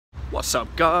What's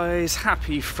up guys,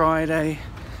 happy Friday.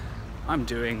 I'm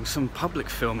doing some public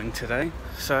filming today,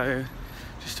 so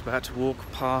just about to walk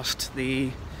past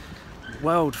the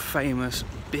world famous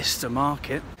Bicester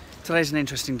market. Today's an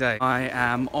interesting day. I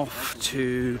am off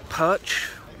to Perch,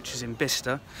 which is in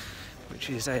Bicester, which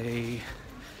is a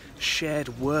shared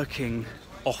working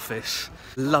office.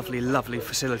 Lovely, lovely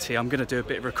facility. I'm going to do a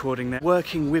bit of recording there,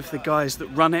 working with the guys that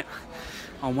run it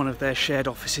on one of their shared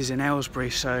offices in Aylesbury.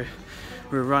 So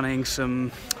we're running some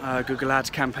Google Ads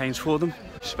campaigns for them.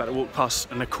 Just about to walk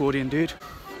past an accordion dude.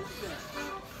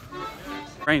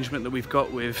 Arrangement that we've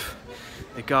got with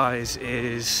the guys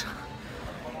is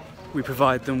we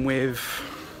provide them with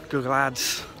Google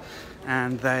Ads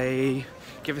and they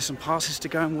give us some passes to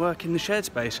go and work in the shared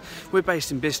space. We're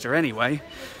based in Bicester anyway,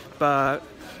 but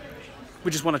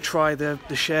we just want to try the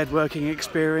shared working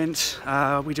experience.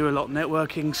 We do a lot of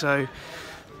networking, so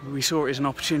we saw it as an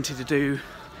opportunity to do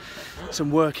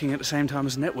some working at the same time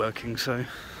as networking, so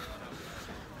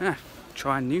yeah,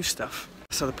 trying new stuff.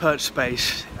 So the Perch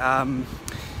space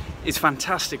is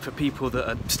fantastic for people that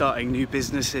are starting new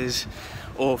businesses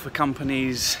or for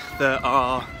companies that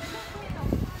are,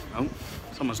 oh,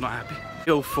 someone's not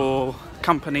happy. Or for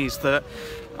companies that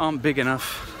aren't big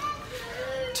enough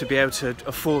to be able to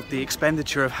afford the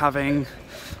expenditure of having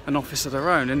an office of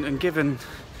their own, and given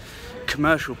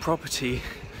commercial property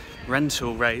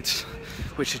rental rates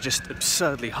which are just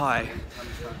absurdly high,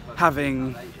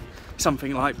 having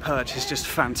something like Perch is just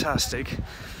fantastic.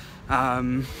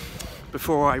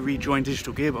 Before I rejoined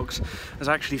Digital Gearbox, I was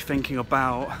actually thinking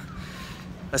about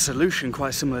a solution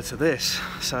quite similar to this,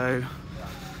 so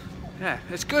yeah,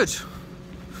 it's good.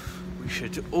 We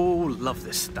should all love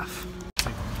this stuff.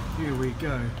 Here we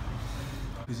go,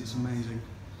 because it's amazing.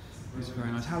 It's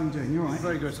very nice. How are you doing? You alright?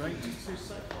 Very good,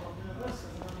 thanks.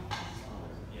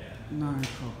 No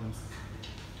problem.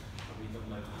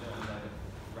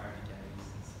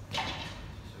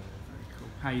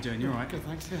 How are you doing? You alright? Good,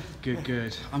 thanks. Yeah. Good,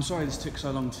 good. I'm sorry this took so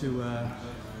long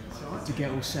to get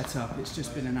all set up. It's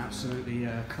just been an absolutely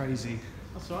crazy.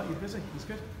 That's all right. You're busy. It's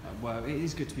good. Well, it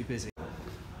is good to be busy.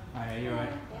 Hi, you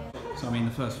alright? So I mean,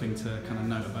 the first thing to kind of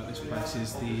note about this place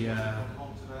is the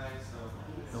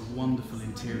wonderful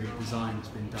interior design that's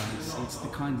been done. It's the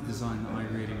kind of design that I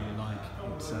really, really like.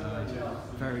 It's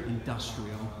very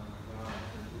industrial,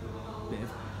 bit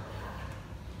of,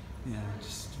 yeah,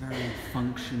 just very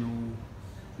functional.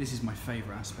 This is my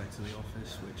favourite aspect of the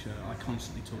office, which I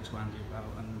constantly talk to Andy about,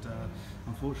 and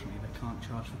unfortunately they can't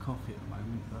charge for coffee at the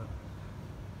moment, but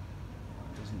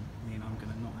that doesn't mean I'm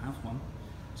going to not have one.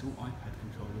 It's all iPad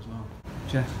controlled as well.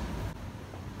 Jeff,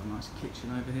 got a nice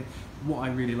kitchen over here. What I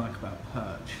really like about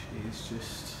Perch is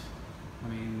just, I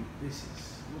mean, this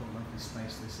is, what a lovely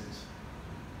space this is.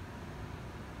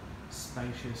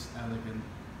 Spacious, elegant,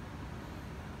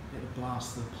 bit of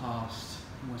blast of the past,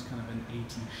 almost kind of an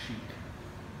 80s chic,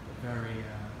 but very,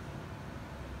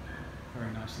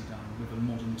 very nicely done with a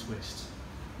modern twist.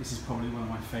 This is probably one of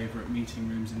my favourite meeting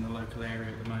rooms in the local area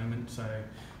at the moment, so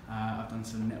I've done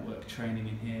some network training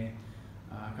in here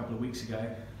a couple of weeks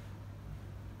ago.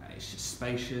 It's just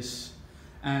spacious,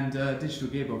 and Digital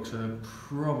Gearbox are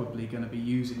probably going to be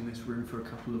using this room for a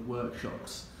couple of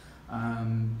workshops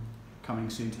coming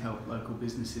soon to help local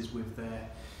businesses with their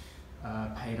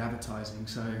paid advertising,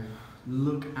 so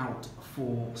look out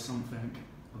for something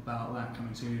about that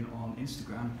coming soon on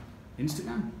Instagram,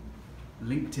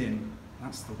 LinkedIn,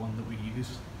 that's the one that we use.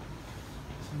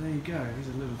 So there you go, here's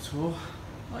a little tour.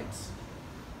 Lights.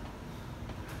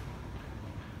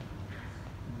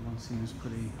 Everyone seems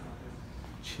pretty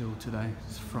chill today.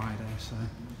 It's Friday, so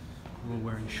we're all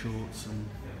wearing shorts and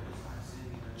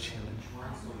chilling.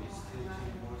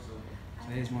 So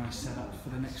here's my setup for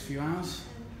the next few hours.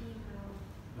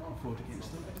 Looking forward to getting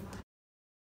started.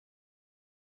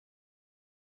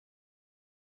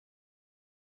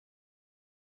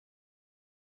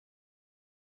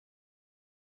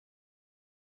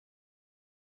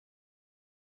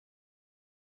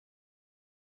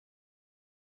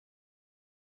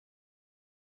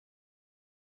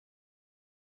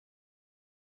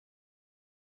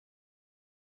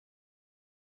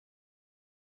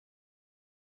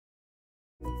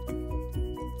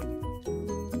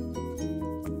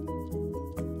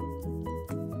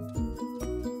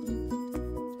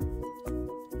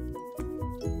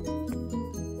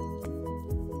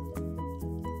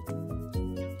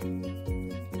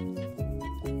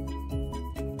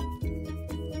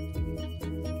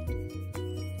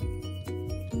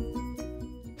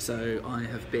 So I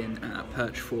have been at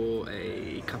Perch for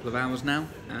a couple of hours now.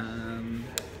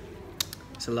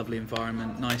 It's a lovely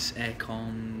environment, nice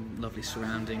aircon, lovely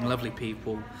surrounding, lovely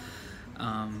people.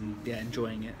 yeah,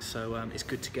 enjoying it. So it's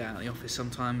good to get out of the office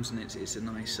sometimes, and it's a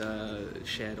nice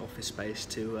shared office space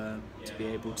to be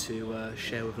able to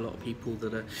share with a lot of people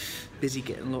that are busy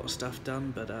getting a lot of stuff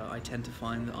done. But I tend to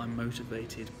find that I'm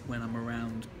motivated when I'm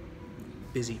around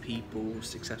busy people,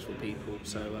 successful people.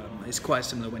 So it's quite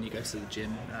similar when you go to the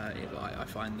gym. I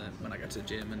find that when I go to the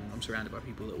gym and I'm surrounded by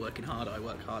people that are working hard, I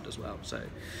work hard as well. So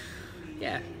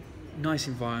yeah, nice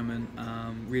environment.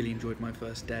 Really enjoyed my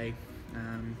first day.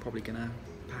 Probably gonna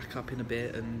pack up in a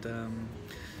bit and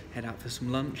head out for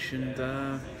some lunch, and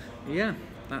yeah,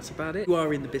 that's about it. If you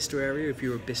are in the Bicester area, if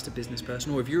you're a Bicester business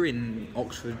person, or if you're in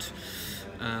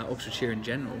Oxfordshire in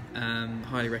general,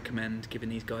 highly recommend giving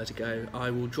these guys a go.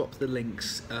 I will drop the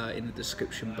links in the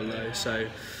description below. So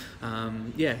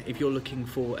yeah, if you're looking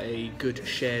for a good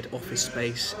shared office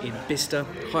space in Bicester,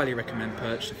 highly recommend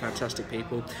Perch. They're fantastic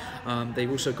people. They've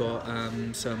also got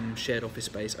some shared office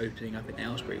space opening up in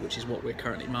Aylesbury, which is what we're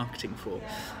currently marketing for.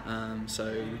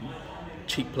 So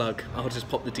cheap plug, I'll just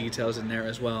pop the details in there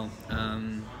as well.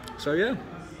 So yeah,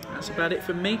 that's about it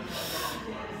from me.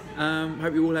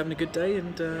 Hope you're all having a good day,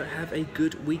 and have a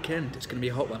good weekend. It's going to be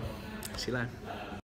a hot one. See you later.